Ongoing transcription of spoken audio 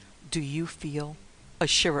Do you feel a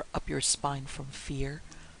shiver up your spine from fear?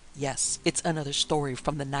 Yes, it's another story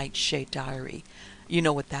from the Nightshade Diary. You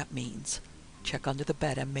know what that means. Check under the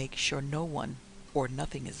bed and make sure no one or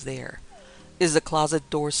nothing is there. Is the closet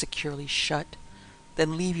door securely shut?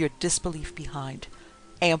 Then leave your disbelief behind.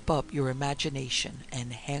 Amp up your imagination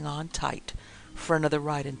and hang on tight for another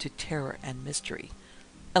ride into terror and mystery.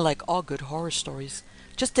 And like all good horror stories,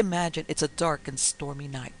 just imagine it's a dark and stormy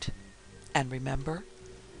night. And remember,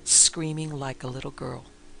 screaming like a little girl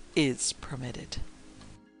is permitted.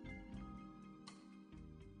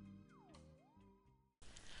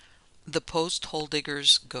 The Post Hole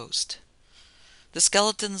Digger's Ghost. The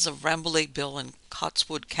skeletons of Rambolet Bill and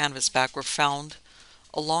Cotswold Canvasback were found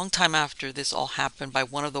a long time after this all happened by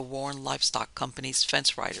one of the Warren Livestock Company's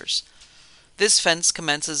fence riders. This fence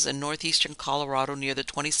commences in northeastern Colorado near the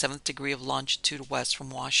 27th degree of longitude west from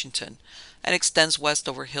Washington and extends west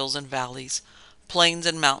over hills and valleys, plains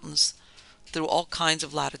and mountains, through all kinds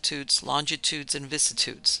of latitudes, longitudes, and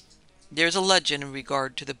vicissitudes. There is a legend in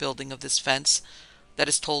regard to the building of this fence that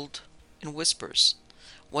is told in whispers.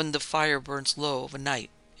 When the fire burns low of a night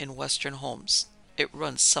in western homes, it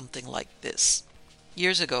runs something like this.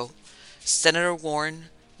 Years ago, Senator Warren,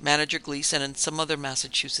 Manager Gleason, and some other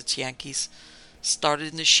Massachusetts Yankees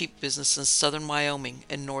started in the sheep business in southern Wyoming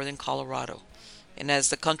and northern Colorado, and as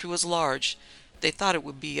the country was large, they thought it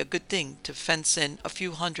would be a good thing to fence in a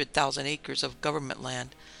few 100,000 acres of government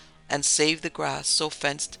land and save the grass so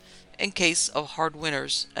fenced in case of hard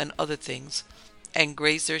winters and other things, and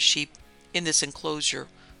graze their sheep in this enclosure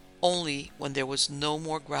only when there was no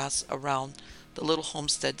more grass around the little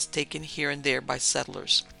homesteads taken here and there by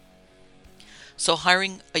settlers. So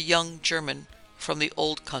hiring a young German from the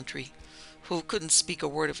old country, who couldn't speak a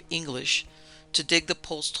word of English, to dig the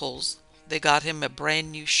post holes, they got him a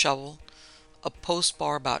brand new shovel, a post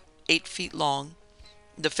bar about 8 feet long,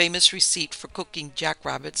 the famous receipt for cooking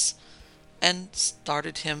jackrabbits, and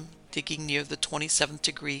started him digging near the 27th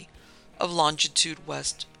degree of longitude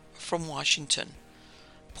west from Washington.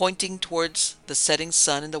 Pointing towards the setting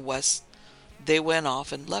sun in the west, they went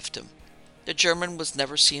off and left him. The German was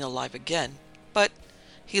never seen alive again, but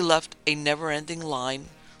he left a never-ending line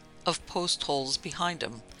of post holes behind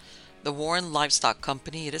him. The Warren Livestock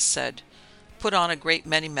Company, it is said, put on a great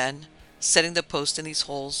many men, setting the posts in these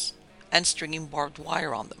holes and stringing barbed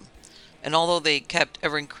wire on them. And although they kept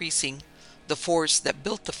ever increasing the force that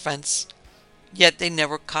built the fence, yet they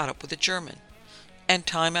never caught up with the German. And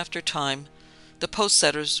time after time, the post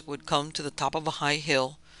setters would come to the top of a high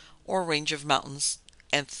hill or range of mountains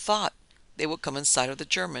and thought they would come in sight of the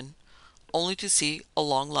German, only to see a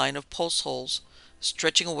long line of post holes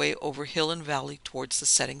stretching away over hill and valley towards the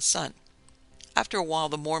setting sun. After a while,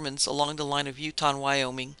 the Mormons along the line of Utah and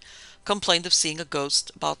Wyoming complained of seeing a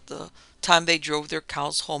ghost about the time they drove their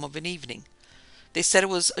cows home of an evening. They said it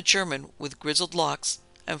was a German with grizzled locks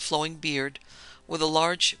and flowing beard, with a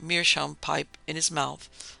large meerschaum pipe in his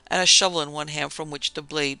mouth and a shovel in one hand from which the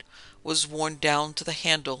blade was worn down to the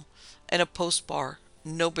handle, and a post bar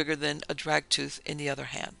no bigger than a drag tooth in the other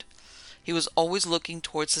hand. He was always looking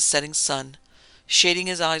towards the setting sun, shading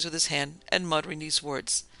his eyes with his hand and muttering these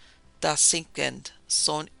words, "Das sinkend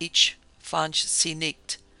son ich fange sie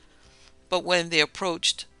nicht." But when they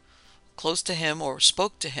approached close to him or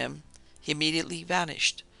spoke to him, he immediately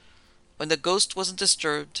vanished. When the ghost wasn't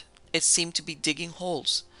disturbed, it seemed to be digging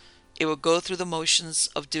holes. It would go through the motions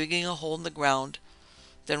of digging a hole in the ground,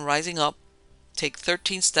 then rising up, take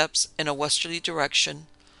 13 steps in a westerly direction,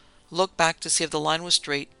 look back to see if the line was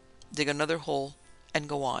straight, dig another hole, and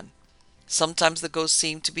go on. Sometimes the ghost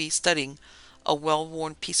seemed to be studying a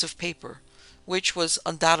well-worn piece of paper, which was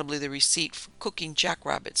undoubtedly the receipt for cooking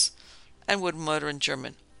jackrabbits, and would mutter in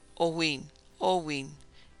German, O wien,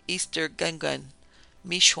 Easter Gangan,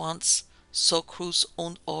 mi Schwanz so groß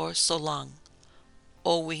und Ohr so lang.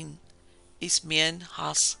 O wien, is mien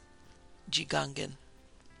has gegangen.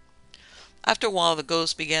 After a while, the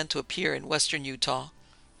ghost began to appear in western Utah,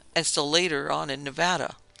 and still later on in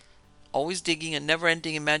Nevada, always digging a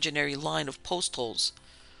never-ending imaginary line of post holes.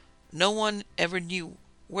 No one ever knew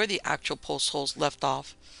where the actual post holes left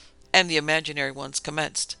off and the imaginary ones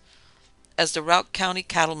commenced, as the Routt County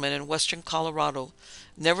cattlemen in western Colorado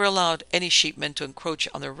never allowed any sheepmen to encroach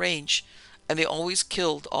on their range, and they always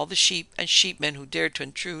killed all the sheep and sheepmen who dared to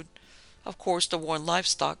intrude. Of course, the Warren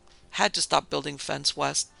livestock had to stop building fence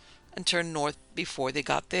west and turn north before they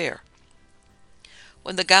got there.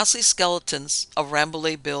 When the ghastly skeletons of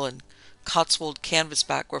Rambolet Bill and Cotswold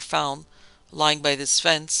Canvasback were found lying by this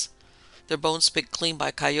fence, their bones picked clean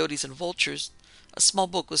by coyotes and vultures, a small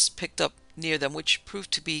book was picked up near them which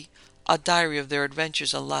proved to be a diary of their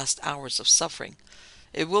adventures and last hours of suffering.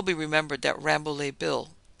 It will be remembered that Rambolet Bill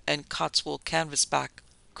and Cotswold Canvasback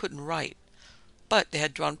couldn't write, but they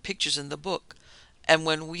had drawn pictures in the book, and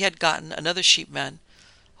when we had gotten another sheepman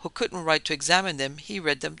who couldn't write to examine them, he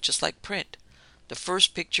read them just like print. The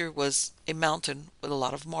first picture was a mountain with a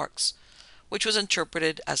lot of marks, which was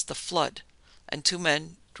interpreted as the flood, and two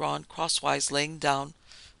men drawn crosswise laying down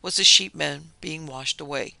was the sheepmen being washed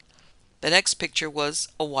away. The next picture was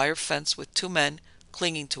a wire fence with two men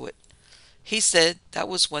clinging to it. He said that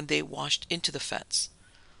was when they washed into the fence.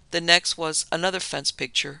 The next was another fence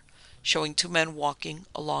picture showing two men walking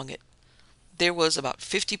along it. There was about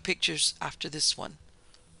 50 pictures after this one,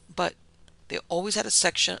 but they always had a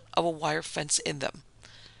section of a wire fence in them.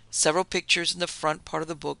 Several pictures in the front part of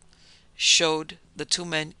the book showed the two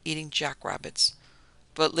men eating jackrabbits,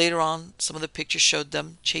 but later on some of the pictures showed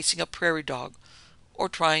them chasing a prairie dog or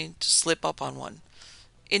trying to slip up on one,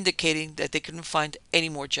 indicating that they couldn't find any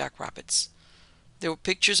more jackrabbits. There were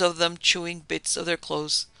pictures of them chewing bits of their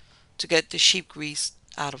clothes to get the sheep grease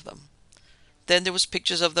out of them. Then there was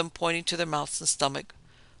pictures of them pointing to their mouths and stomach.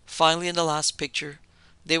 Finally, in the last picture,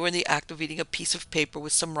 they were in the act of eating a piece of paper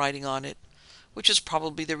with some writing on it, which was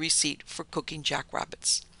probably the receipt for cooking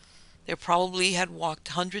jackrabbits. They probably had walked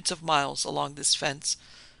hundreds of miles along this fence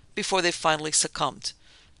before they finally succumbed,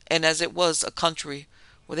 and as it was a country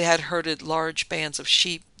where they had herded large bands of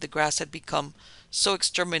sheep, the grass had become so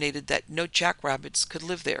exterminated that no jackrabbits could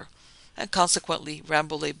live there, and consequently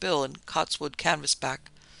Rambolet Bill and Cotswold Canvasback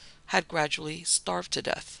had gradually starved to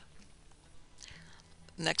death.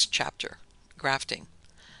 Next chapter, grafting.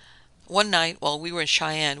 One night while we were in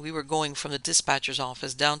Cheyenne, we were going from the dispatcher's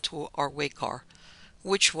office down to our way car,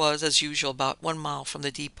 which was, as usual, about 1 mile from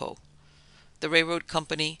the depot. The railroad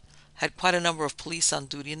company had quite a number of police on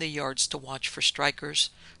duty in the yards to watch for strikers,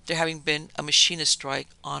 there having been a machinist strike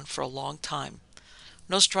on for a long time.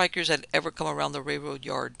 No strikers had ever come around the railroad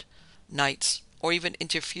yard nights, or even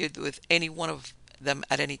interfered with any one of them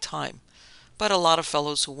at any time, but a lot of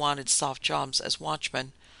fellows who wanted soft jobs as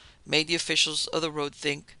watchmen made the officials of the road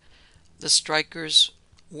think the strikers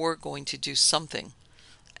were going to do something,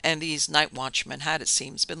 and these night watchmen had, it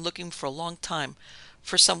seems, been looking for a long time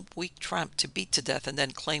for some weak tramp to beat to death and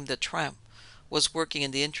then claim the tramp was working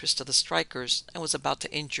in the interest of the strikers and was about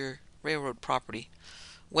to injure railroad property,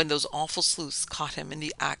 when those awful sleuths caught him in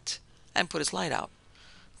the act and put his light out.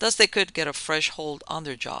 Thus they could get a fresh hold on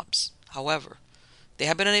their jobs. However, they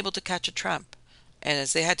had been unable to catch a tramp, and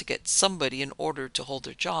as they had to get somebody in order to hold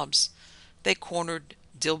their jobs, they cornered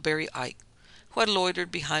Dillbery Ike, who had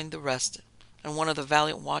loitered behind the rest, and one of the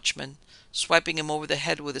valiant watchmen, swiping him over the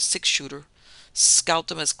head with a 6-shooter,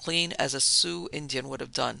 scalped him as clean as a Sioux Indian would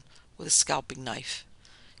have done with a scalping knife.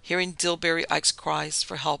 Hearing Dillbery Ike's cries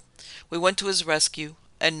for help, we went to his rescue,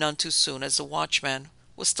 and none too soon, as the watchman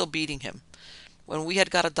was still beating him. When we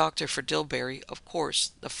had got a doctor for Dillbery, of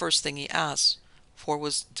course, the first thing he asked for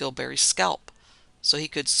was Dillbery's scalp, so he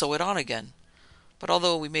could sew it on again. But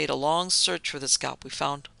although we made a long search for the scalp, we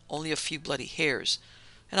found only a few bloody hairs,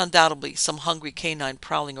 and undoubtedly some hungry canine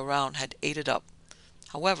prowling around had ate it up.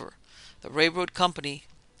 However, the railroad company,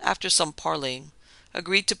 after some parleying,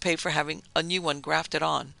 agreed to pay for having a new one grafted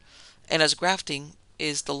on, and as grafting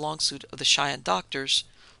is the long suit of the Cheyenne doctors,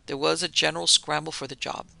 there was a general scramble for the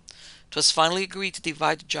job. 'Twas finally agreed to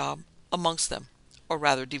divide the job amongst them, or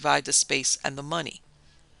rather divide the space and the money.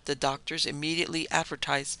 The doctors immediately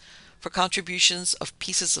advertised for contributions of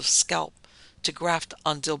pieces of scalp to graft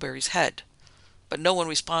on Dillbery's head, but no one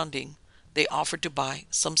responding, they offered to buy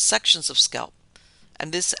some sections of scalp,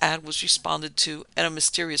 and this ad was responded to in a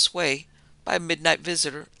mysterious way by a midnight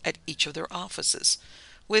visitor at each of their offices,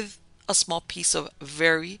 with a small piece of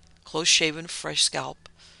very close-shaven fresh scalp,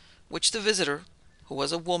 which the visitor, who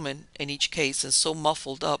was a woman in each case and so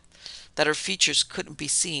muffled up that her features couldn't be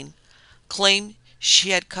seen, claimed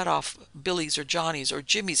she had cut off Billy's or Johnny's or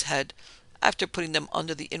Jimmy's head after putting them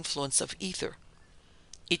under the influence of ether.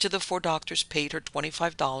 Each of the 4 doctors paid her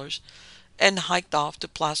 $25 and hiked off to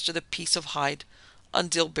plaster the piece of hide on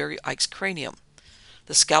Dillbery Ike's cranium.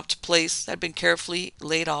 The scalped place had been carefully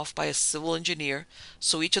laid off by a civil engineer,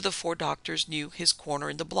 so each of the 4 doctors knew his corner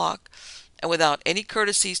in the block, and without any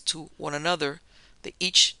courtesies to one another, they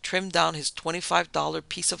each trimmed down his $25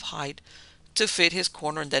 piece of hide to fit his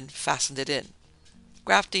corner and then fastened it in.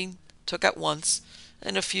 Grafting took at once,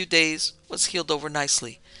 and in a few days was healed over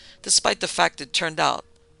nicely, despite the fact it turned out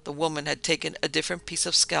the woman had taken a different piece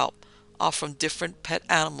of scalp off from different pet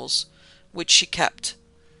animals which she kept.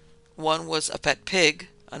 One was a pet pig,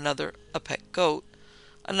 another a pet goat,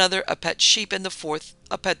 another a pet sheep, and the fourth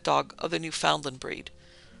a pet dog of the Newfoundland breed.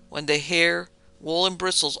 When the hair, wool, and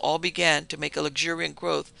bristles all began to make a luxuriant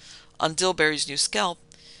growth On Dillbery's new scalp,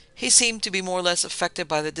 he seemed to be more or less affected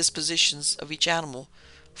by the dispositions of each animal,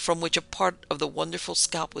 from which a part of the wonderful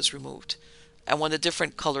scalp was removed, and when the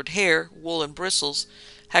different colored hair, wool, and bristles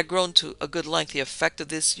had grown to a good length, the effect of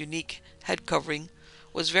this unique head covering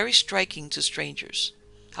was very striking to strangers.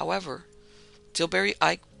 However, Dillbery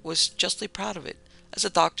Ike was justly proud of it, as the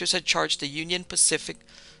doctors had charged the Union Pacific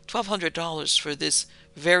 $1,200 for this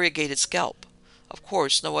variegated scalp. Of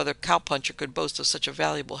course, no other cowpuncher could boast of such a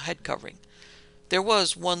valuable head covering. There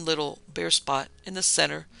was one little bare spot in the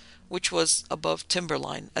center, which was above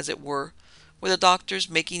timberline, as it were, where the doctors,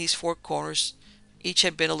 making these four corners, each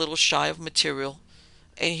had been a little shy of material,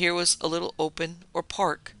 and here was a little open, or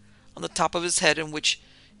park, on the top of his head in which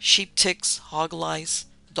sheep ticks, hog lice,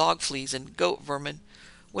 dog fleas, and goat vermin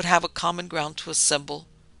would have a common ground to assemble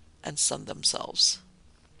and sun themselves.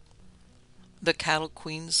 The Cattle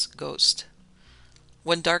Queen's Ghost.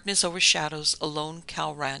 When darkness overshadows a lone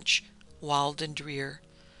cow ranch, wild and drear,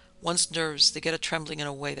 one's nerves, they get a trembling in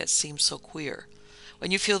a way that seems so queer. When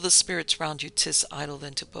you feel the spirits round you, 'tis idle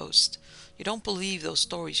then to boast. You don't believe those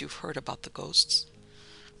stories you've heard about the ghosts.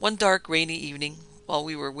 One dark, rainy evening, while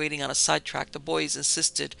we were waiting on a sidetrack, the boys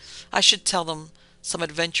insisted I should tell them some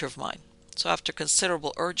adventure of mine. So after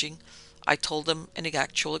considerable urging, I told them an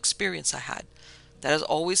actual experience I had that has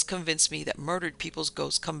always convinced me that murdered people's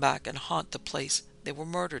ghosts come back and haunt the place they were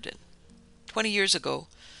murdered in. 20 years ago,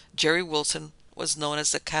 Jerry Wilson was known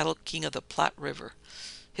as the cattle king of the Platte River.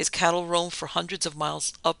 His cattle roamed for hundreds of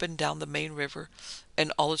miles up and down the main river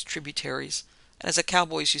and all its tributaries, and as the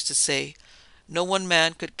cowboys used to say, no one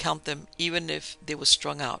man could count them even if they was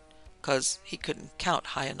strung out, 'cause he couldn't count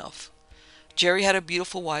high enough. Jerry had a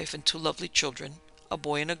beautiful wife and two lovely children, a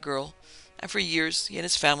boy and a girl, and for years he and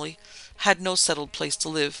his family had no settled place to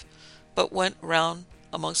live, but went round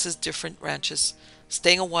amongst his different ranches,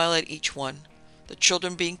 staying a while at each one, the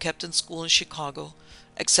children being kept in school in Chicago,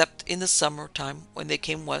 except in the summer time when they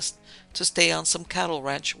came west to stay on some cattle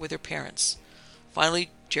ranch with their parents.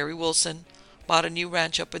 Finally, Jerry Wilson bought a new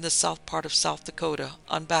ranch up in the south part of South Dakota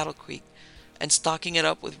on Battle Creek, and stocking it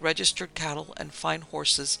up with registered cattle and fine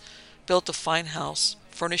horses, built a fine house,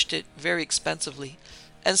 furnished it very expensively,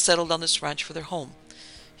 and settled on this ranch for their home.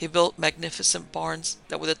 He built magnificent barns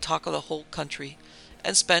that were the talk of the whole country,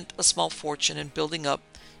 and spent a small fortune in building up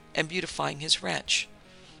and beautifying his ranch.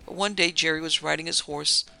 But one day Jerry was riding his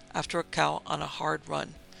horse after a cow on a hard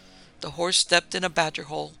run. The horse stepped in a badger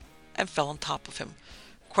hole and fell on top of him,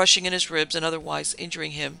 crushing in his ribs and otherwise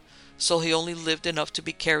injuring him, so he only lived enough to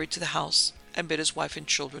be carried to the house and bid his wife and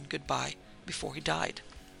children goodbye before he died.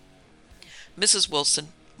 Mrs.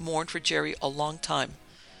 Wilson mourned for Jerry a long time,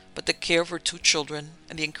 but the care of her two children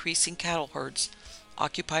and the increasing cattle herds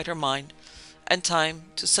occupied her mind and time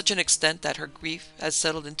to such an extent that her grief had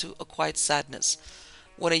settled into a quiet sadness,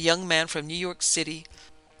 when a young man from New York City,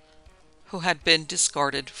 who had been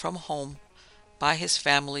discarded from home by his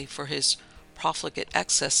family for his profligate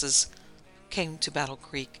excesses, came to Battle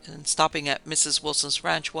Creek, and stopping at Mrs. Wilson's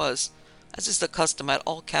ranch was, as is the custom at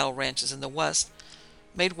all cattle ranches in the West,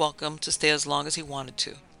 made welcome to stay as long as he wanted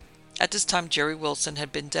to. At this time Jerry Wilson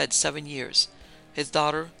had been dead 7 years. His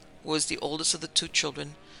daughter, who was the oldest of the two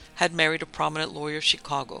children, had married a prominent lawyer of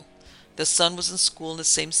Chicago. The son was in school in the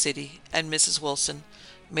same city, and Mrs. Wilson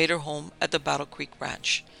made her home at the Battle Creek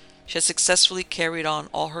Ranch. She had successfully carried on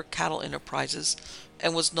all her cattle enterprises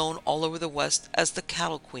and was known all over the West as the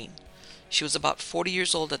Cattle Queen. She was about 40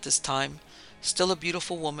 years old at this time, still a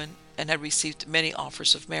beautiful woman, and had received many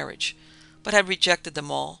offers of marriage, but had rejected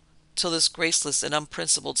them all, till this graceless and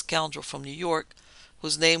unprincipled scoundrel from New York,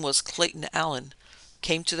 whose name was Clayton Allen,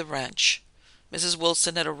 came to the ranch. Mrs.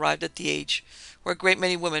 Wilson had arrived at the age where a great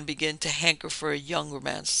many women begin to hanker for a younger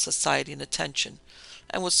man's society and attention,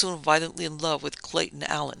 and was soon violently in love with Clayton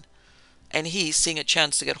Allen, and he, seeing a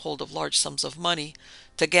chance to get hold of large sums of money,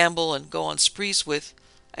 to gamble and go on sprees with,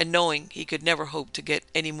 and knowing he could never hope to get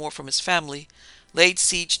any more from his family, laid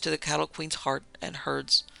siege to the Cattle Queen's heart and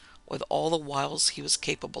herds with all the wiles he was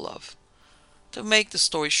capable of. To make the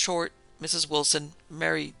story short, Mrs. Wilson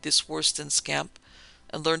married this Worston scamp,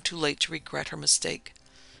 and learned too late to regret her mistake.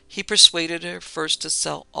 He persuaded her first to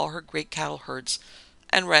sell all her great cattle herds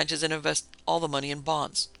and ranches and invest all the money in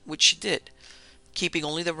bonds, which she did, keeping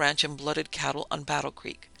only the ranch and blooded cattle on Battle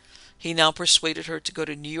Creek. He now persuaded her to go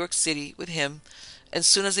to New York City with him, and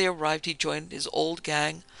soon as they arrived he joined his old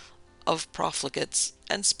gang of profligates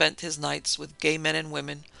and spent his nights with gay men and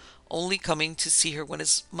women, only coming to see her when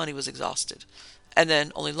his money was exhausted, and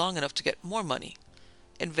then only long enough to get more money.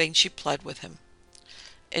 In vain she pled with him.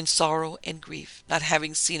 In sorrow and grief, not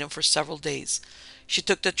having seen him for several days, she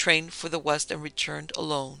took the train for the West and returned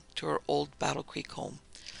alone to her old Battle Creek home.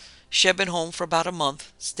 She had been home for about a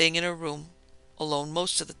month, staying in her room, alone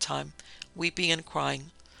most of the time, weeping and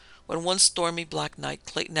crying, when one stormy black night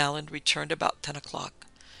Clayton Allen returned about 10 o'clock.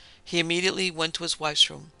 He immediately went to his wife's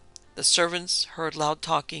room. The servants heard loud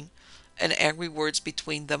talking and angry words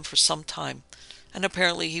between them for some time, and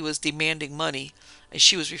apparently he was demanding money, and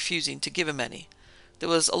she was refusing to give him any. There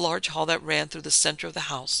was a large hall that ran through the center of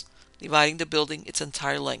the house, dividing the building its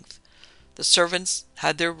entire length. The servants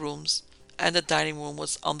had their rooms, and the dining room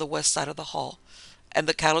was on the west side of the hall, and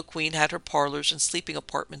the Cattle Queen had her parlors and sleeping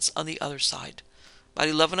apartments on the other side. About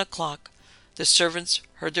 11 o'clock, the servants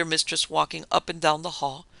heard their mistress walking up and down the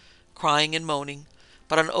hall, crying and moaning,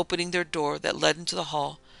 but on opening their door that led into the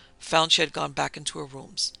hall, found she had gone back into her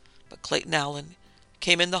rooms. But Clayton Allen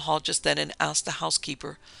came in the hall just then and asked the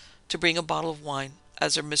housekeeper to bring a bottle of wine,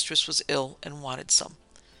 as her mistress was ill and wanted some.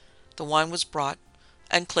 The wine was brought,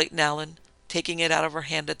 and Clayton Allen, taking it out of her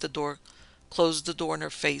hand at the door, closed the door in her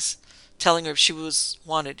face, telling her if she was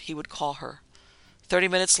wanted he would call her. 30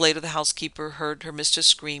 minutes later the housekeeper heard her mistress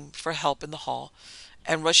scream for help in the hall,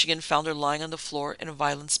 and rushing in found her lying on the floor in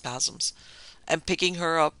violent spasms, and picking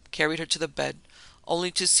her up carried her to the bed,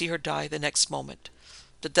 only to see her die the next moment.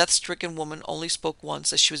 The death-stricken woman only spoke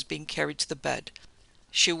once as she was being carried to the bed.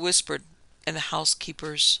 She whispered in the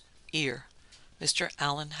housekeeper's ear, "Mr.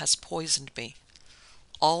 Allen has poisoned me."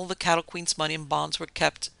 All the Cattle Queen's money and bonds were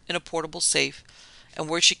kept in a portable safe, and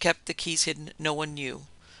where she kept the keys hidden no one knew.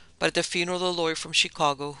 But at the funeral the lawyer from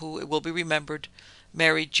Chicago, who, it will be remembered,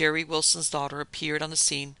 married Jerry Wilson's daughter, appeared on the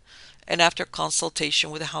scene, and after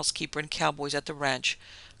consultation with the housekeeper and cowboys at the ranch,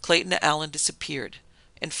 Clayton Allen disappeared.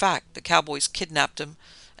 In fact, the cowboys kidnapped him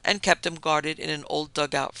and kept him guarded in an old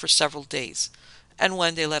dugout for several days, and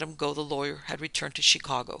when they let him go the lawyer had returned to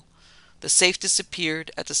Chicago. The safe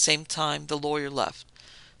disappeared at the same time the lawyer left,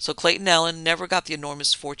 so Clayton Allen never got the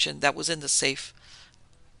enormous fortune that was in the safe,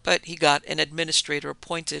 but he got an administrator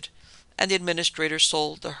appointed, and the administrator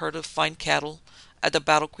sold the herd of fine cattle at the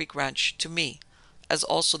Battle Creek Ranch to me, as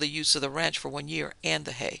also the use of the ranch for 1 year and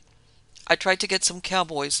the hay. I tried to get some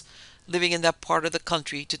cowboys living in that part of the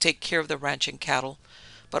country to take care of the ranch and cattle,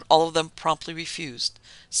 but all of them promptly refused,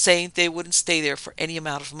 saying they wouldn't stay there for any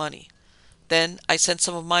amount of money. Then I sent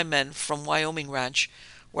some of my men from Wyoming Ranch,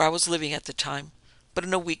 where I was living at the time, but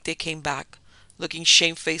in a week they came back, looking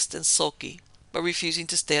shamefaced and sulky, but refusing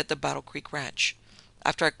to stay at the Battle Creek Ranch.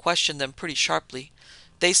 After I questioned them pretty sharply,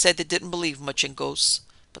 they said they didn't believe much in ghosts,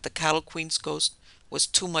 but the Cattle Queen's ghost was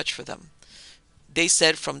too much for them. They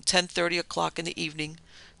said from 10:30 o'clock in the evening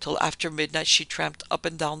till after midnight she tramped up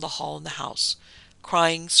and down the hall in the house,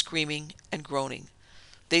 crying, screaming, and groaning.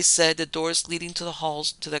 They said the doors leading to the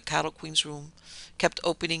halls to the Cattle Queen's room kept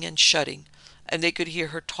opening and shutting, and they could hear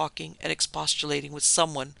her talking and expostulating with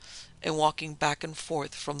someone and walking back and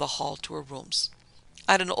forth from the hall to her rooms.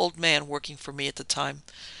 I had an old man working for me at the time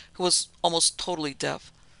who was almost totally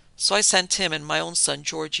deaf, so I sent him and my own son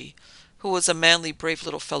Georgie, who was a manly, brave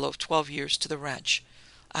little fellow of 12 years, to the ranch.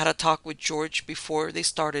 I had a talk with George before they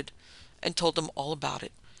started and told him all about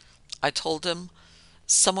it. I told him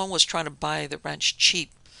someone was trying to buy the ranch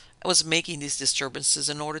cheap and was making these disturbances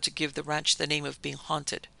in order to give the ranch the name of being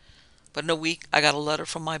haunted. But in a week I got a letter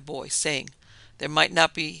from my boy saying there might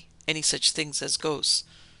not be any such things as ghosts,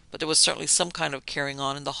 but there was certainly some kind of carrying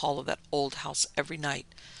on in the hall of that old house every night,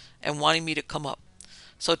 and wanting me to come up.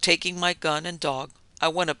 So taking my gun and dog, I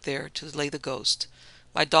went up there to lay the ghost.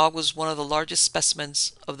 My dog was one of the largest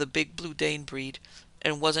specimens of the big Blue Dane breed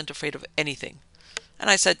and wasn't afraid of anything. And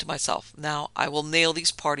I said to myself, now I will nail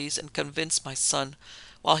these parties and convince my son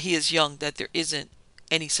while he is young that there isn't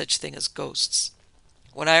any such thing as ghosts.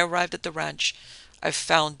 When I arrived at the ranch, I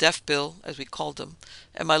found Deaf Bill, as we called him,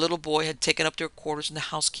 and my little boy had taken up their quarters in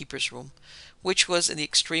the housekeeper's room, which was in the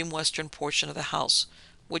extreme western portion of the house,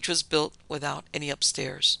 which was built without any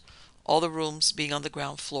upstairs, all the rooms being on the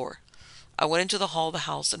ground floor. I went into the hall of the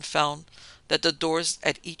house and found that the doors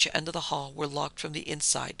at each end of the hall were locked from the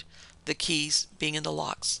inside, the keys being in the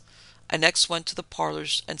locks. I next went to the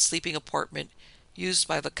parlors and sleeping apartment used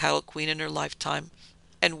by the Cattle Queen in her lifetime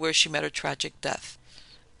and where she met her tragic death,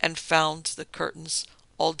 and found the curtains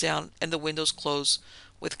all down and the windows closed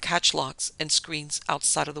with catch locks and screens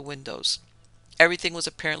outside of the windows. Everything was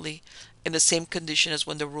apparently in the same condition as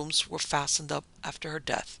when the rooms were fastened up after her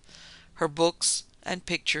death. Her books and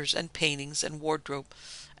pictures and paintings and wardrobe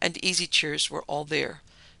and easy chairs were all there,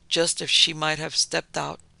 just as she might have stepped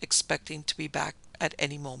out expecting to be back at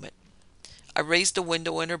any moment. I raised the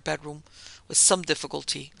window in her bedroom with some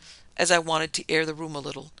difficulty, as I wanted to air the room a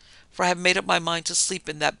little, for I had made up my mind to sleep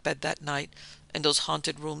in that bed that night in those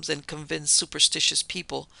haunted rooms and convince superstitious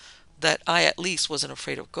people that I at least wasn't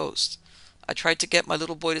afraid of ghosts. I tried to get my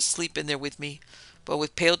little boy to sleep in there with me, but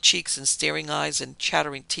with pale cheeks and staring eyes and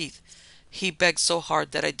chattering teeth, he begged so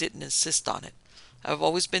hard that I didn't insist on it. I've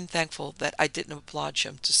always been thankful that I didn't oblige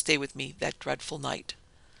him to stay with me that dreadful night.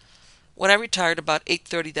 When I retired about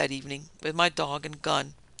 8:30 that evening, with my dog and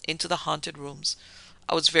gun, into the haunted rooms,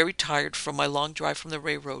 I was very tired from my long drive from the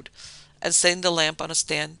railroad, and setting the lamp on a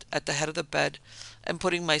stand at the head of the bed and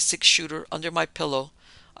putting my six-shooter under my pillow,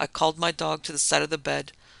 I called my dog to the side of the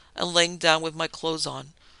bed, and laying down with my clothes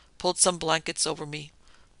on, pulled some blankets over me,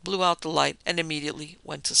 blew out the light, and immediately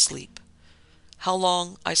went to sleep. How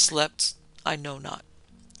long I slept I know not,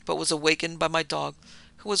 but was awakened by my dog,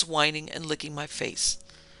 who was whining and licking my face.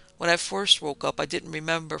 When I first woke up I didn't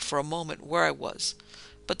remember for a moment where I was,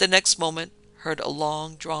 but the next moment heard a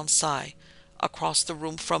long-drawn sigh across the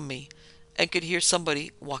room from me and could hear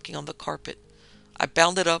somebody walking on the carpet. I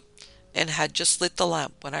bounded up and had just lit the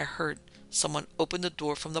lamp when I heard someone open the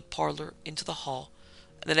door from the parlor into the hall,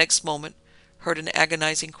 and the next moment heard an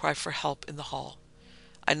agonizing cry for help in the hall.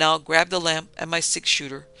 I now grabbed the lamp and my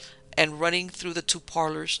six-shooter, and running through the two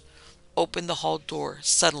parlors, opened the hall door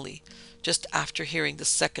suddenly just after hearing the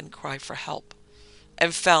second cry for help,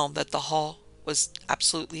 and found that the hall was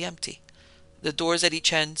absolutely empty, the doors at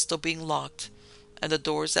each end still being locked, and the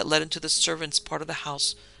doors that led into the servants' part of the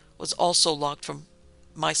house was also locked from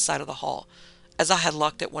my side of the hall, as I had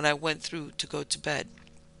locked it when I went through to go to bed.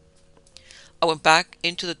 I went back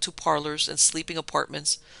into the two parlors and sleeping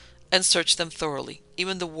apartments and searched them thoroughly,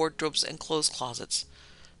 even the wardrobes and clothes closets.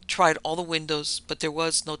 Tried all the windows, but there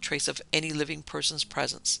was no trace of any living person's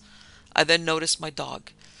presence. I then noticed my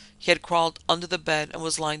dog. He had crawled under the bed and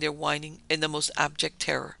was lying there whining in the most abject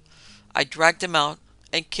terror. I dragged him out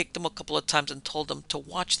and kicked him a couple of times and told him to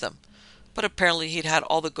watch them, but apparently he'd had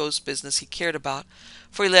all the ghost business he cared about,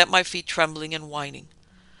 for he lay at my feet trembling and whining.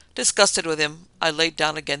 Disgusted with him, I laid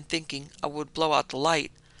down again thinking I would blow out the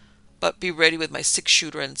light, but be ready with my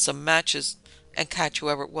six-shooter and some matches and catch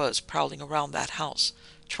whoever it was prowling around that house,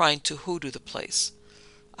 trying to hoodoo the place.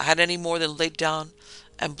 I had any more than laid down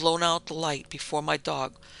and blown out the light before my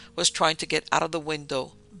dog was trying to get out of the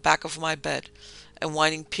window back of my bed and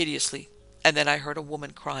whining piteously, and then I heard a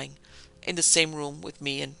woman crying in the same room with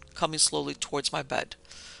me and coming slowly towards my bed.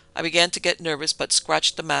 I began to get nervous, but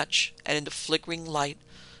scratched the match, and in the flickering light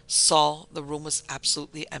saw the room was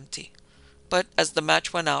absolutely empty. But as the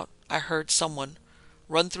match went out, I heard someone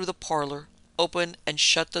run through the parlor, open and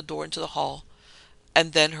shut the door into the hall,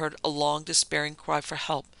 and then heard a long, despairing cry for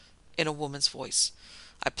help in a woman's voice.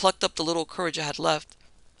 I plucked up the little courage I had left,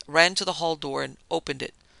 ran to the hall door and opened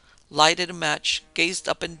it, lighted a match, gazed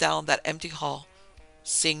up and down that empty hall,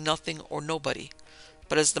 seeing nothing or nobody.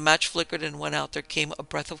 But as the match flickered and went out, there came a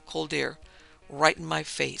breath of cold air right in my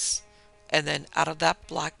face, and then out of that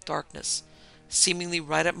black darkness, seemingly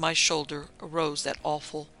right at my shoulder, arose that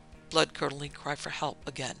awful, blood-curdling cry for help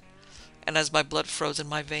again. And as my blood froze in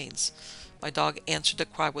my veins, my dog answered the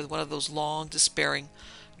cry with one of those long, despairing,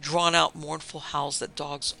 drawn-out, mournful howls that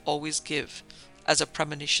dogs always give as a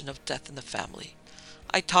premonition of death in the family.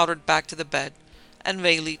 I tottered back to the bed and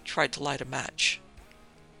vainly tried to light a match,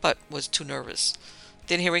 but was too nervous.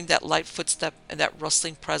 Then hearing that light footstep and that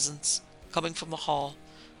rustling presence coming from the hall,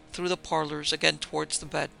 through the parlors, again towards the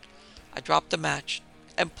bed, I dropped the match,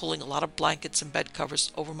 and pulling a lot of blankets and bed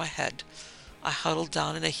covers over my head, I huddled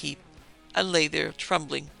down in a heap and lay there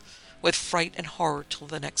trembling with fright and horror till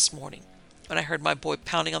the next morning, when I heard my boy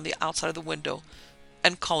pounding on the outside of the window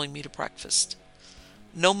and calling me to breakfast.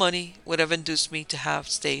 No money would have induced me to have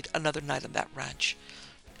stayed another night on that ranch,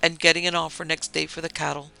 and getting an offer next day for the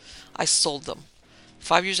cattle, I sold them.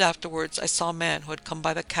 5 years afterwards, I saw a man who had come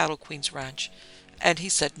by the Cattle Queen's ranch, and he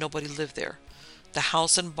said nobody lived there. The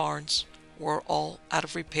house and barns were all out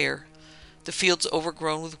of repair, the fields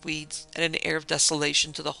overgrown with weeds, and an air of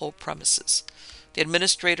desolation to the whole premises. The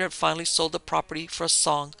administrator had finally sold the property for a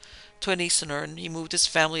song to an Easterner, and he moved his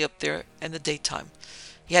family up there in the daytime.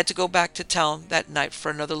 He had to go back to town that night for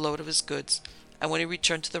another load of his goods, and when he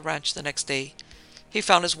returned to the ranch the next day, he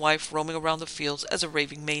found his wife roaming around the fields as a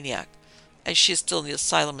raving maniac, and she is still in the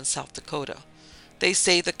asylum in South Dakota. They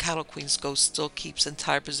say the Cattle Queen's ghost still keeps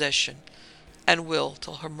entire possession, and will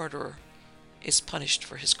till her murderer is punished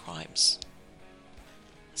for his crimes.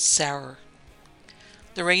 Sarer.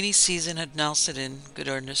 The rainy season had now set in good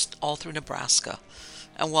earnest all through Nebraska,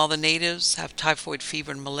 and while the natives have typhoid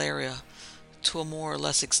fever and malaria to a more or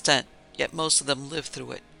less extent, yet most of them live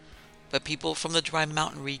through it. But people from the dry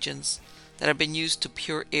mountain regions that have been used to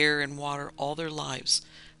pure air and water all their lives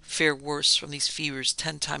fare worse from these fevers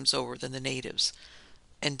 10 times over than the natives,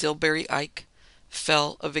 and Dillbery Ike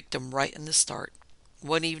fell a victim right in the start.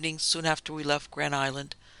 One evening, soon after we left Grand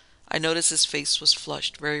Island, I noticed his face was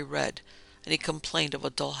flushed, very red, and he complained of a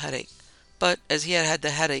dull headache. But as he had had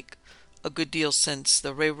the headache a good deal since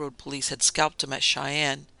the railroad police had scalped him at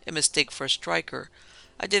Cheyenne in mistake for a striker,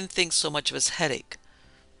 I didn't think so much of his headache.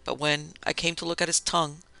 But when I came to look at his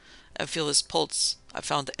tongue and feel his pulse, I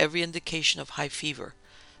found every indication of high fever.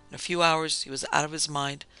 In a few hours he was out of his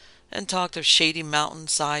mind and talked of shady mountain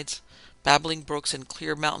sides, babbling brooks, and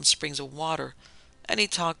clear mountain springs of water, and he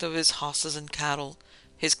talked of his hosses and cattle,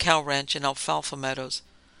 his cow ranch and alfalfa meadows,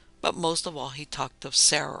 but most of all he talked of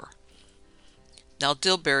Sarah. Now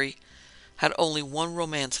Dillbery had only one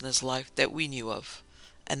romance in his life that we knew of,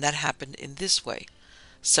 and that happened in this way.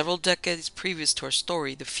 Several decades previous to our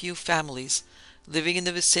story, the few families living in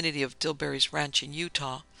the vicinity of Dillbery's ranch in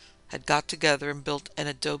Utah had got together and built an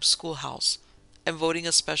adobe schoolhouse, and voting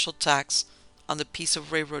a special tax on the piece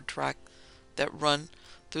of railroad track that run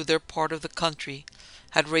through their part of the country,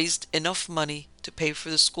 had raised enough money to pay for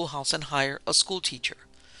the schoolhouse and hire a schoolteacher.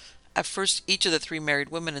 At first each of the three married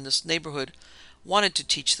women in this neighborhood wanted to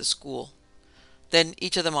teach the school. Then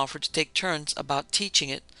each of them offered to take turns about teaching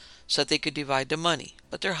it so that they could divide the money,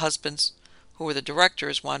 but their husbands, who were the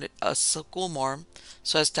directors, wanted a schoolmarm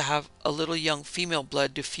so as to have a little young female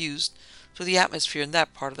blood diffused through the atmosphere in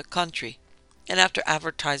that part of the country. And after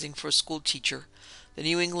advertising for a school teacher, the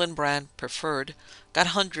New England brand, Preferred, got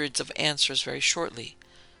hundreds of answers very shortly.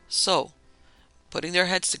 So, putting their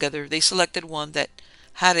heads together, they selected one that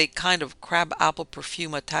had a kind of crab-apple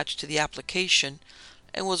perfume attached to the application,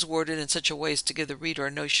 and was worded in such a way as to give the reader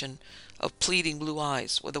a notion of pleading blue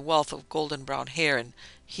eyes, with a wealth of golden brown hair and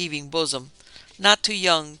heaving bosom, not too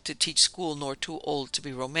young to teach school nor too old to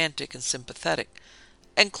be romantic and sympathetic,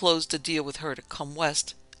 and closed the deal with her to come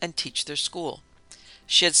west and teach their school.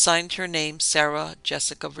 She had signed her name Sarah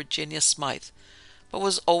Jessica Virginia Smythe, but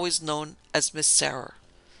was always known as Miss Sarah.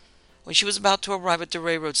 When she was about to arrive at the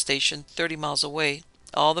railroad station 30 miles away,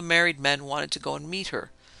 all the married men wanted to go and meet her.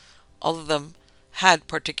 All of them had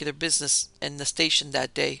particular business in the station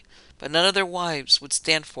that day, but none of their wives would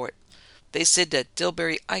stand for it. They said that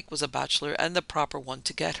Dillbery Ike was a bachelor and the proper one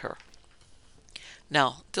to get her.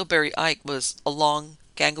 Now, Dillbery Ike was a long,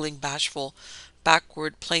 gangling, bashful,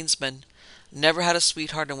 backward plainsman, never had a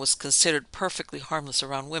sweetheart, and was considered perfectly harmless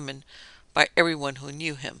around women by everyone who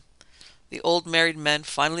knew him. The old married men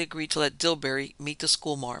finally agreed to let Dillbery meet the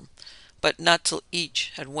schoolmarm, but not till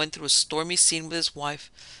each had went through a stormy scene with his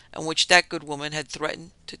wife, in which that good woman had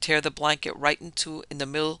threatened to tear the blanket right in two in the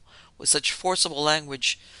middle with such forcible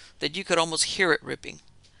language that you could almost hear it ripping.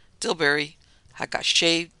 Dillbery had got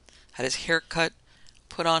shaved, had his hair cut,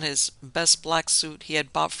 put on his best black suit he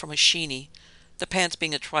had bought from a sheeny, the pants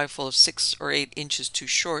being a trifle of 6 or 8 inches too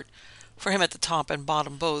short for him at the top and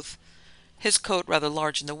bottom both, his coat rather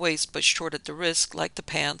large in the waist but short at the wrist like the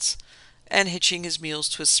pants, and hitching his mules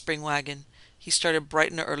to his spring wagon, he started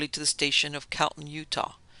bright and early to the station of Calton,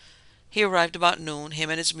 Utah. He arrived about noon, him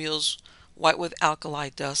and his mules white with alkali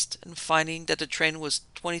dust, and finding that the train was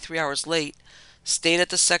 23 hours late, stayed at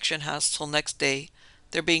the section house till next day,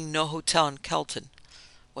 there being no hotel in Calton.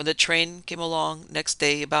 When the train came along next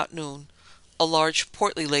day about noon, a large,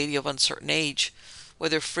 portly lady of uncertain age,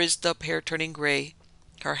 with her frizzed-up hair turning gray,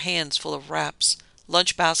 her hands full of wraps,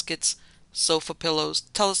 lunch baskets, sofa pillows,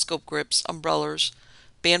 telescope grips, umbrellas,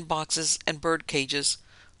 bandboxes, and bird cages,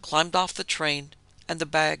 climbed off the train, and the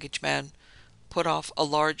baggage man put off a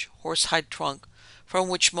large horsehide trunk from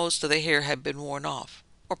which most of the hair had been worn off,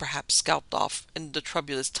 or perhaps scalped off in the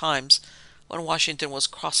troublous times when Washington was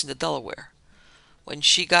crossing the Delaware. When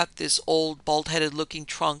she got this old bald-headed looking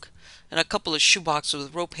trunk and a couple of shoeboxes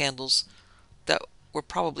with rope handles that were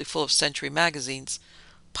probably full of Century magazines,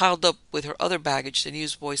 piled up with her other baggage, the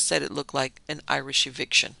newsboy said it looked like an Irish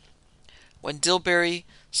eviction. When Dillbery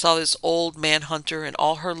saw this old man-hunter and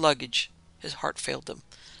all her luggage, his heart failed him,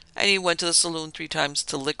 and he went to the saloon 3 times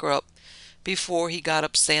to lick her up before he got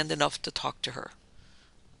up sand enough to talk to her.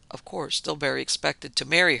 Of course, Dillbery expected to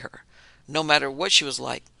marry her, no matter what she was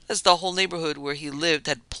like, as the whole neighborhood where he lived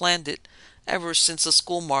had planned it ever since the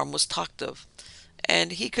schoolmarm was talked of,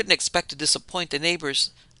 and he couldn't expect to disappoint the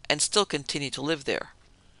neighbors and still continue to live there.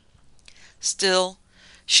 Still,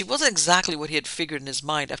 she wasn't exactly what he had figured in his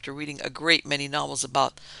mind after reading a great many novels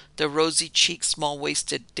about the rosy-cheeked,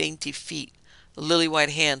 small-waisted, dainty feet, the lily-white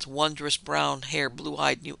hands, wondrous brown hair,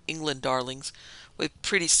 blue-eyed New England darlings with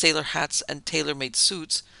pretty sailor hats and tailor-made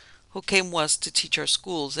suits, who came west to teach our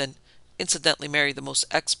schools and incidentally marry the most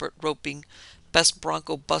expert roping, best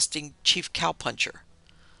bronco-busting chief cowpuncher.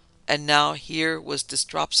 And now here was this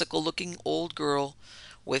dropsical-looking old girl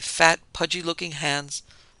with fat, pudgy-looking hands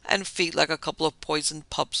and feet like a couple of poisoned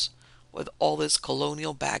pups, with all this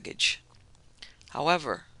colonial baggage.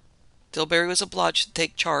 However, Dilberry was obliged to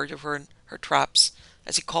take charge of her and her traps,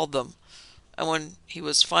 as he called them, and when he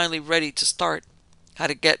was finally ready to start, had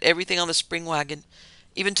to get everything on the spring wagon,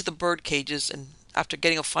 even to the bird cages, and after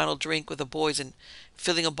getting a final drink with the boys and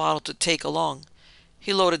filling a bottle to take along,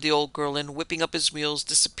 he loaded the old girl in, whipping up his mules,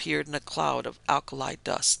 disappeared in a cloud of alkali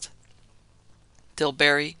dust.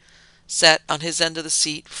 Dilberry sat on his end of the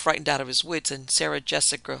seat, frightened out of his wits, and Sarah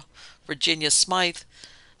Jessica Virginia Smythe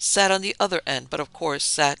sat on the other end, but of course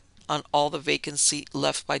sat on all the vacant seat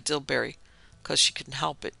left by Dilberry, 'cause she couldn't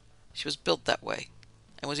help it. She was built that way,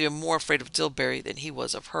 and was even more afraid of Dilberry than he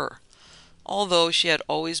was of her. Although she had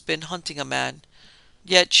always been hunting a man,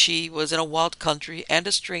 yet she was in a wild country and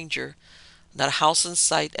a stranger, not a house in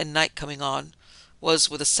sight, and night coming on was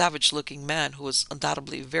with a savage-looking man who was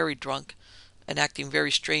undoubtedly very drunk and acting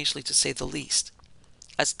very strangely, to say the least.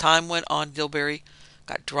 As time went on, Dilberry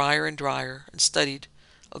got drier and drier, and studied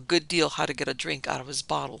a good deal how to get a drink out of his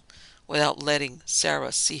bottle without letting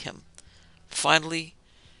Sarah see him. Finally,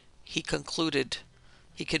 he concluded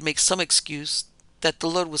he could make some excuse that the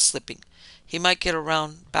load was slipping. He might get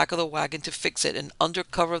around back of the wagon to fix it, and under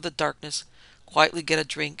cover of the darkness quietly get a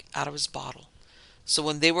drink out of his bottle. So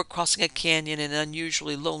when they were crossing a canyon in an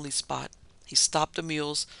unusually lonely spot, he stopped the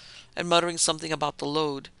mules, and muttering something about the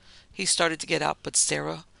load, he started to get out, but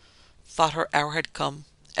Sarah thought her hour had come,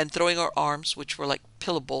 and throwing her arms, which were like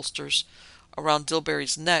pillow bolsters, around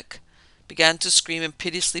Dilberry's neck, began to scream and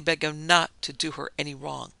piteously beg him not to do her any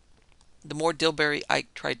wrong. The more Dilberry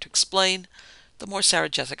Ike tried to explain, the more Sarah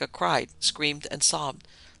Jessica cried, screamed, and sobbed,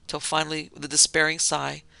 till finally, with a despairing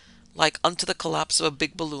sigh, like unto the collapse of a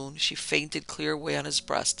big balloon, she fainted clear away on his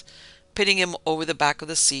breast, pitting him over the back of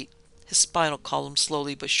the seat, his spinal column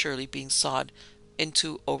slowly but surely being sawed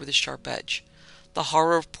into over the sharp edge. The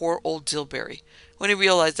horror of poor old Dilberry, when he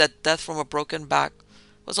realized that death from a broken back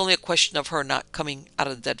was only a question of her not coming out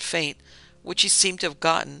of the dead faint, which he seemed to have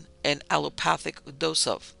gotten an allopathic dose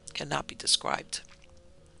of, cannot be described.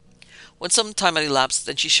 When some time had elapsed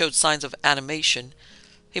and she showed signs of animation,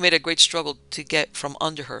 he made a great struggle to get from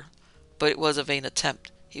under her, but it was a vain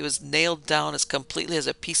attempt. He was nailed down as completely as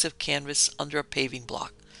a piece of canvas under a paving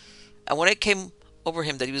block. And when it came over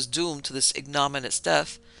him that he was doomed to this ignominious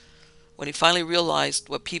death, when he finally realized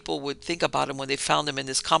what people would think about him when they found him in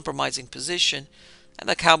this compromising position, and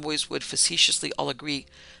the cowboys would facetiously all agree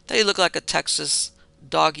that he looked like a Texas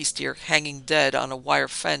doggy steer hanging dead on a wire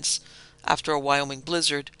fence after a Wyoming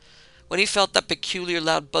blizzard, when he felt that peculiar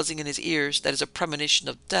loud buzzing in his ears that is a premonition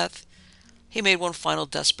of death, he made one final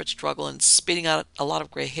desperate struggle, and spitting out a lot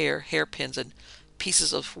of gray hair, hairpins, and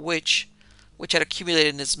pieces of which had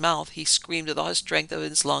accumulated in his mouth, he screamed with all the strength of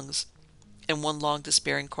his lungs, in one long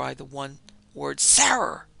despairing cry, the one word,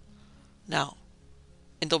 "Sarah!" Now,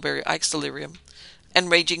 in Dilberry Ike's delirium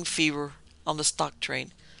and raging fever on the stock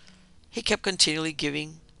train, he kept continually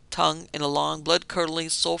giving tongue in a long, blood-curdling,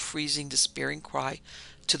 soul-freezing, despairing cry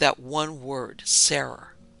to that one word, "Sarah."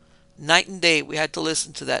 Night and day we had to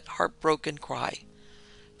listen to that heartbroken cry.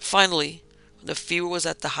 Finally, when the fever was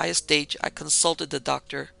at the highest stage, I consulted the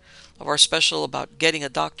doctor of our special about getting a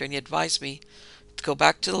doctor, and he advised me to go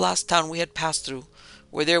back to the last town we had passed through,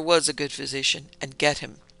 where there was a good physician, and get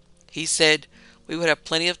him. He said we would have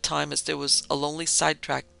plenty of time, as there was a lonely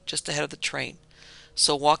sidetrack just ahead of the train.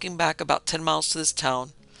 So walking back about 10 miles to this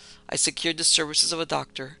town, I secured the services of a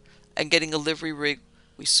doctor, and getting a livery rig,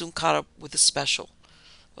 we soon caught up with the special.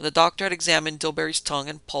 When the doctor had examined Dilberry's tongue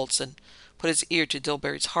and pulse, and put his ear to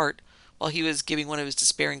Dilberry's heart, while he was giving one of his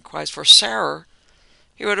despairing cries for "Sarah,"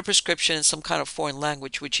 he wrote a prescription in some kind of foreign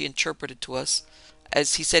language, which he interpreted to us,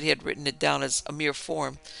 as he said he had written it down as a mere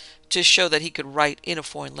form, to show that he could write in a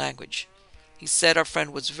foreign language. He said our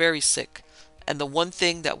friend was very sick, and the one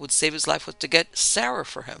thing that would save his life was to get Sarah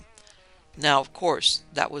for him. Now, of course,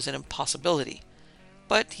 that was an impossibility,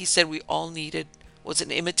 but he said we all needed was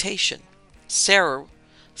an imitation. Sarah,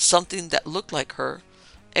 something that looked like her,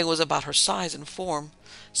 and was about her size and form.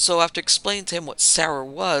 So after explaining to him what Sarah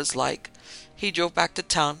was like, he drove back to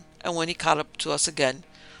town, and when he caught up to us again,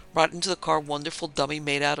 brought into the car a wonderful dummy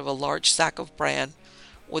made out of a large sack of bran,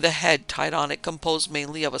 with a head tied on it composed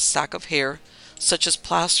mainly of a sack of hair, such as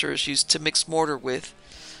plasterers used to mix mortar with.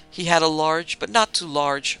 He had a large, but not too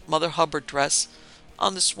large, Mother Hubbard dress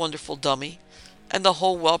on this wonderful dummy, and the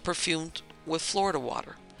whole well perfumed with Florida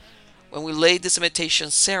water. When we laid this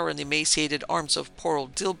imitation Sarah in the emaciated arms of poor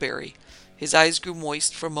old Dilberry, his eyes grew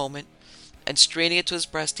moist for a moment, and straining it to his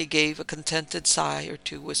breast, he gave a contented sigh or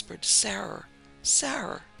two, whispered, "Sarah,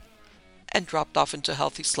 Sarah," and dropped off into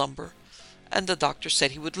healthy slumber, and the doctor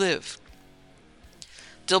said he would live.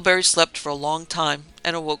 Dilberry slept for a long time,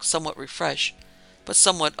 and awoke somewhat refreshed, but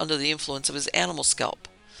somewhat under the influence of his animal scalp,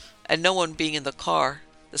 and no one being in the car,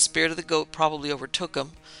 the spirit of the goat probably overtook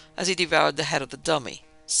him as he devoured the head of the dummy,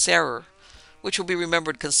 Sarer, which will be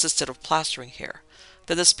remembered consisted of plastering hair.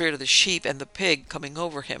 Then the spirit of the sheep and the pig coming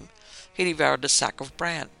over him, he devoured the sack of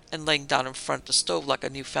bran, and laying down in front of the stove like a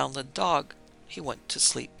Newfoundland dog, he went to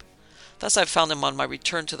sleep. Thus I found him on my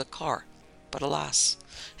return to the car. But alas,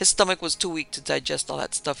 his stomach was too weak to digest all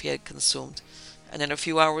that stuff he had consumed, and in a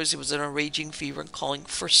few hours he was in a raging fever and calling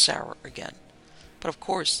for Sarah again. But of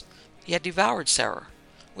course, he had devoured Sarah.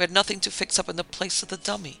 We had nothing to fix up in the place of the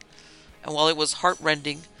dummy, and while it was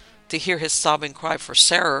heart-rending to hear his sobbing cry for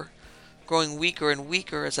Sarah, growing weaker and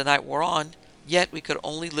weaker as the night wore on, yet we could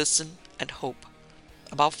only listen and hope.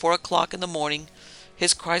 About 4 o'clock in the morning,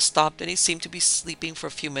 his cry stopped and he seemed to be sleeping for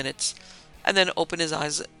a few minutes, and then opened his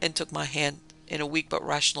eyes and took my hand, in a weak but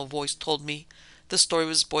rational voice told me the story of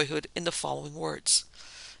his boyhood in the following words.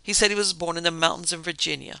 He said he was born in the mountains in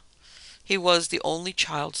Virginia. He was the only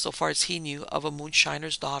child, so far as he knew, of a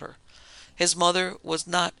moonshiner's daughter. His mother was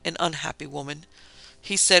not an unhappy woman.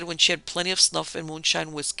 He said when she had plenty of snuff and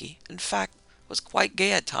moonshine whiskey, in fact, was quite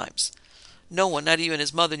gay at times. No one, not even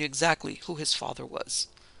his mother, knew exactly who his father was.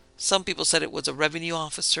 Some people said it was a revenue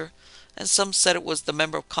officer, and some said it was the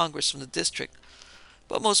member of Congress from the district,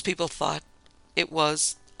 but most people thought it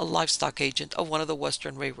was a livestock agent of one of the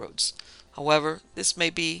western railroads. However this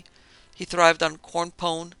may be, he thrived on corn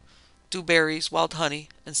pone, dewberries, wild honey,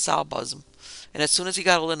 and sow bosom, and as soon as he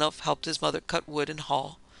got old enough, helped his mother cut wood and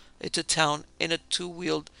haul it to town in a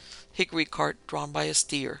two-wheeled hickory cart drawn by a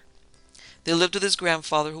steer. They lived with his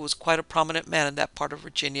grandfather, who was quite a prominent man in that part of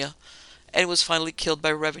Virginia, and was finally killed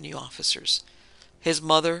by revenue officers. His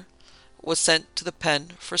mother was sent to the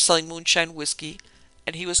pen for selling moonshine whiskey,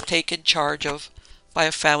 and he was taken charge of by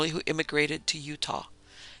a family who immigrated to Utah.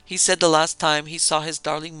 He said the last time he saw his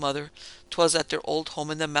darling mother 'twas at their old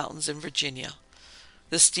home in the mountains in Virginia.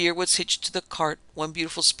 The steer was hitched to the cart one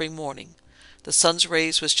beautiful spring morning. The sun's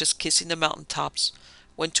rays was just kissing the mountain tops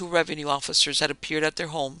when two revenue officers had appeared at their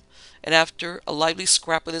home, and after a lively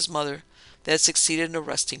scrap with his mother, they had succeeded in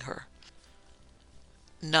arresting her.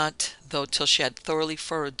 Not, though, till she had thoroughly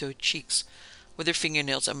furrowed their cheeks with her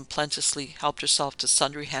fingernails and plenteously helped herself to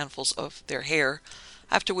sundry handfuls of their hair,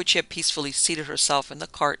 after which she had peacefully seated herself in the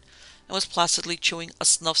cart and was placidly chewing a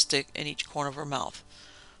snuff-stick in each corner of her mouth,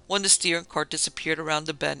 when the steer and cart disappeared around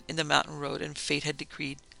the bend in the mountain road, and fate had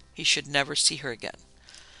decreed he should never see her again.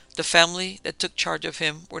 The family that took charge of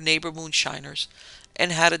him were neighbor moonshiners,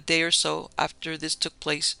 and had a day or so after this took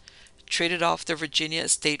place traded off their Virginia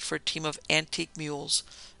estate for a team of antique mules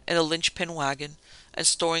and a linchpin wagon, and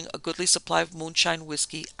storing a goodly supply of moonshine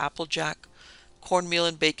whiskey, applejack, cornmeal,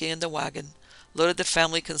 and bacon in the wagon, loaded the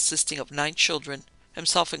family consisting of 9 children,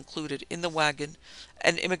 himself included, in the wagon,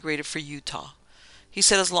 and immigrated for Utah. He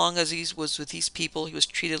said as long as he was with these people he was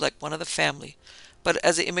treated like one of the family, but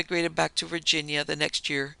as they immigrated back to Virginia the next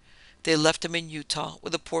year, they left him in Utah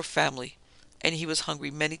with a poor family, and he was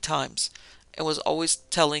hungry many times, and was always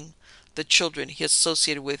telling the children he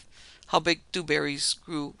associated with how big dewberries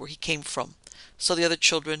grew where he came from, so the other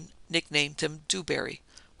children nicknamed him Dewberry,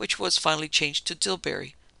 which was finally changed to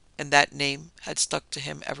Dillberry, and that name had stuck to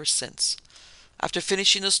him ever since. After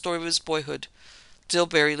finishing the story of his boyhood,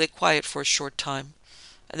 Dillberry lay quiet for a short time,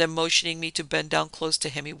 and then motioning me to bend down close to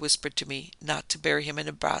him, he whispered to me not to bury him in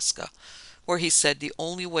Nebraska, where he said the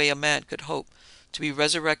only way a man could hope to be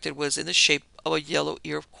resurrected was in the shape of a yellow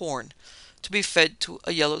ear of corn, to be fed to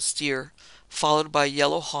a yellow steer, followed by a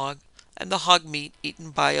yellow hog, and the hog meat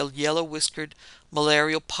eaten by a yellow-whiskered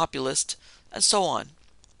malarial populist, and so on.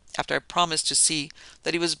 After I promised to see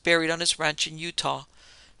that he was buried on his ranch in Utah,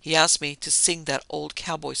 he asked me to sing that old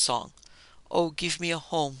cowboy song, "Oh, give me a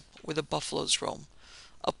home where the buffaloes roam,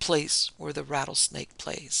 a place where the rattlesnake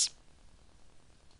plays."